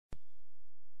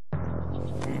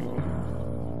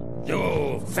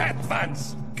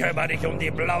Fettwanz, kümmere dich um die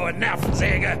blaue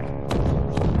Nervensäge.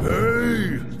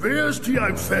 Hey, wer ist hier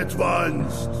ein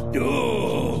Fettwanz?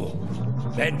 Du!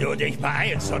 Wenn du dich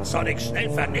beeilst und Sonic schnell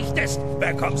vernichtest,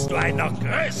 bekommst du ein noch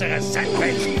größeres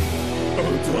Sandwich. Oh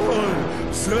toll,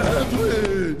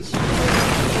 Sandwich!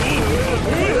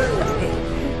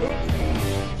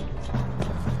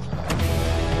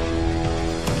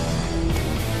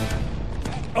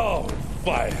 Oh,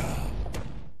 fire!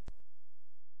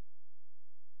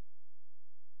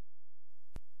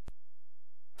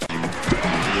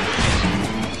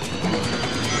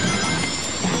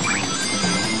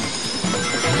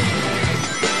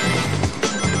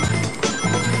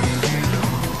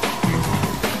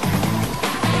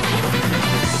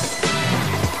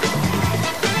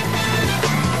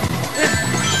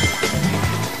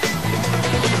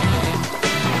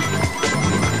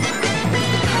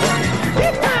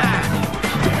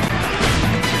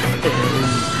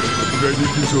 Wenn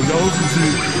ich ihn so laufen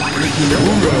sehe, krieg ich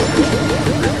Hunger.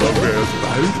 Ich komme erst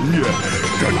bald hier.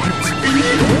 Dann gibt's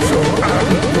Inkl zum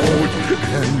Abendbrot.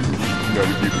 Dann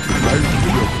gibt's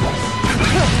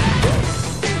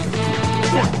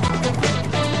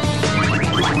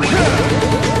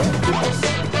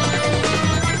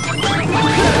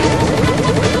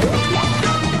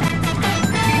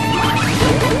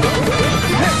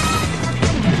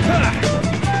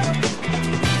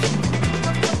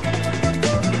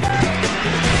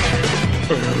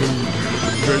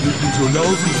Wenn ich ihn so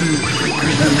laufen sehe,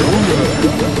 krieg ich Hunger.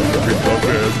 Ich komme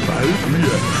erst bald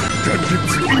hier. Dann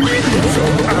gibt's Inkl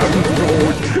zum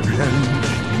Abendbrot.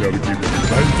 Dann gibt's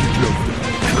bald die Kluft.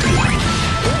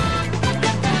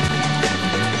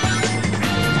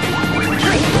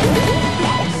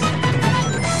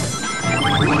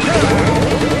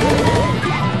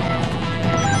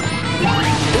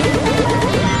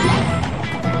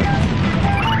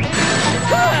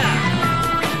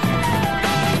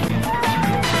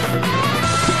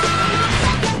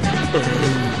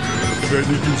 Wenn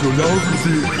ich ihn so laufen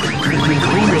sehe, krieg ich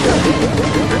Hunger.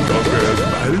 Ich komme erst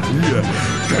bald hier.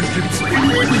 Dann gibt's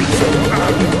Inkl zum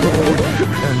Abendbrot.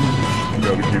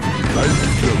 Dann gibt's bald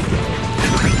die Kluft.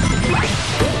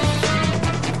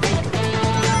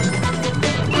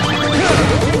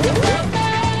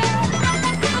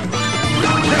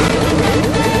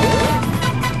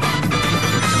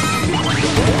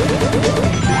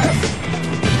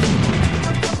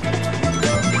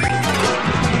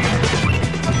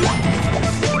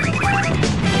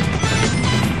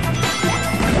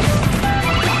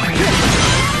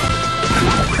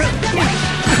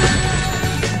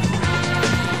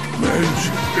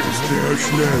 Sehr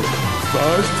schnell.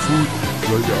 Fast Food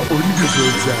soll ja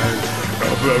ungesund sein.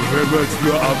 Aber wenn man es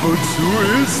nur ab und zu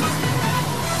isst.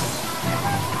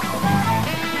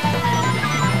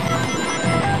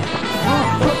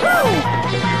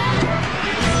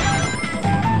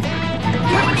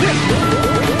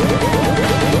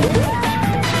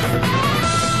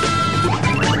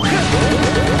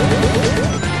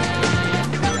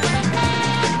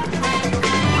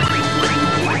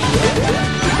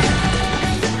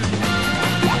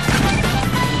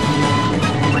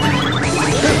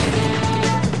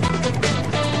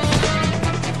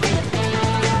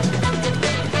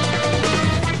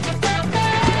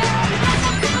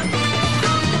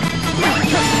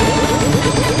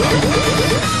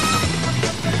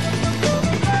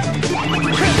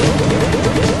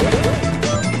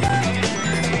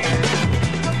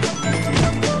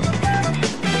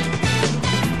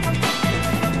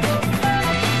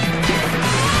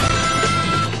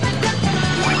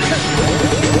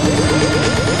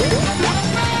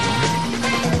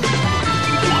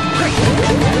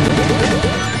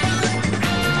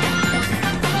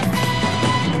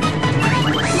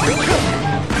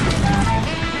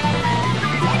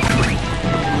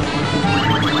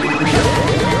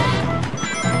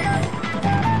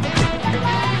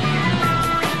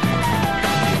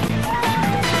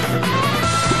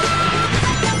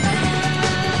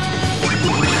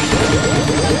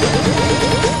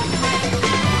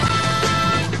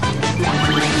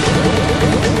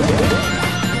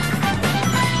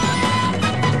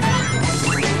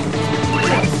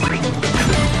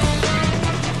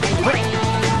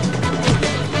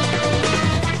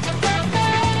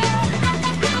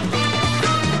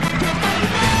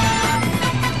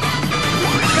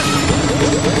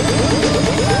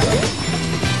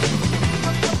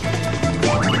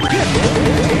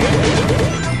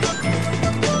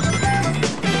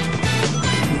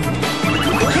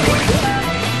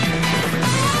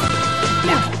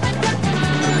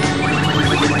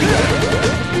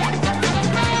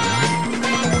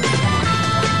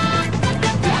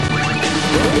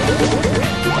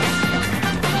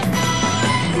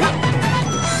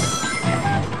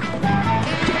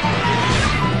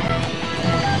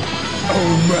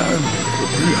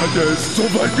 hat er es so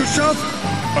weit geschafft?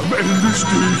 Am Ende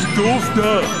stehe ich doof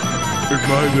da. Ich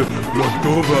meine, noch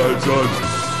doofer als sonst.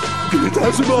 Geht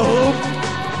das überhaupt?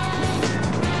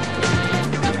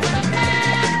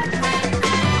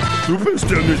 Du bist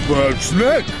ja nicht mal ein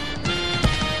Snack.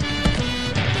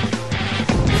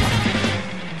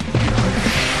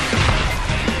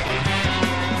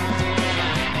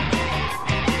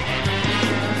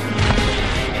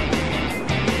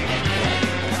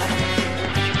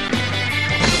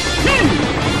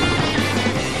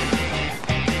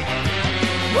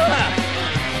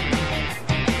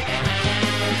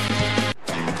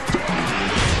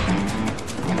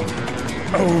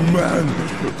 Oh Mann,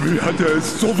 wie hat er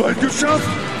es so weit geschafft?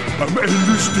 Am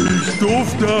Ende stehe ich doof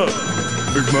da.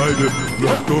 Ich meine,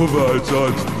 noch doofer als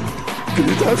sonst.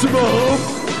 Geht das überhaupt?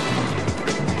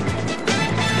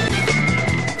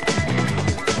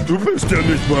 Du bist ja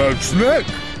nicht mal ein Snack.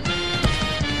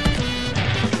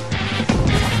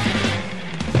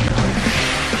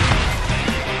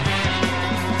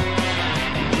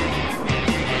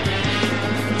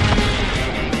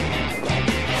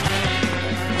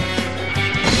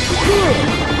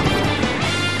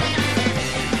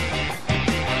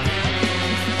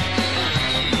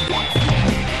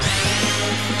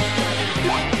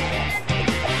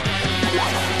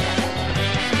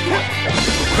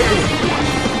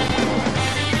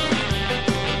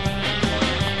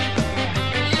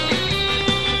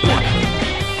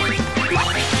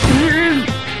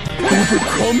 Du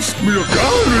bekommst mir gar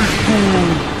nicht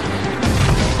gut.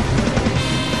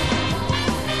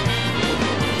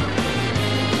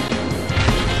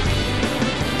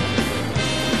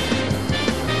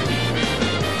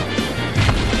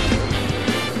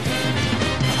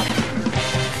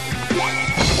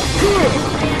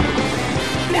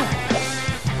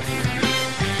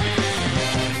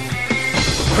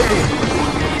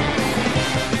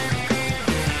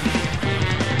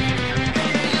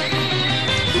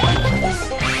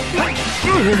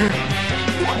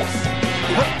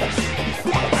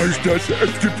 Heißt das,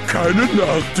 es gibt keinen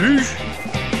Nachtisch?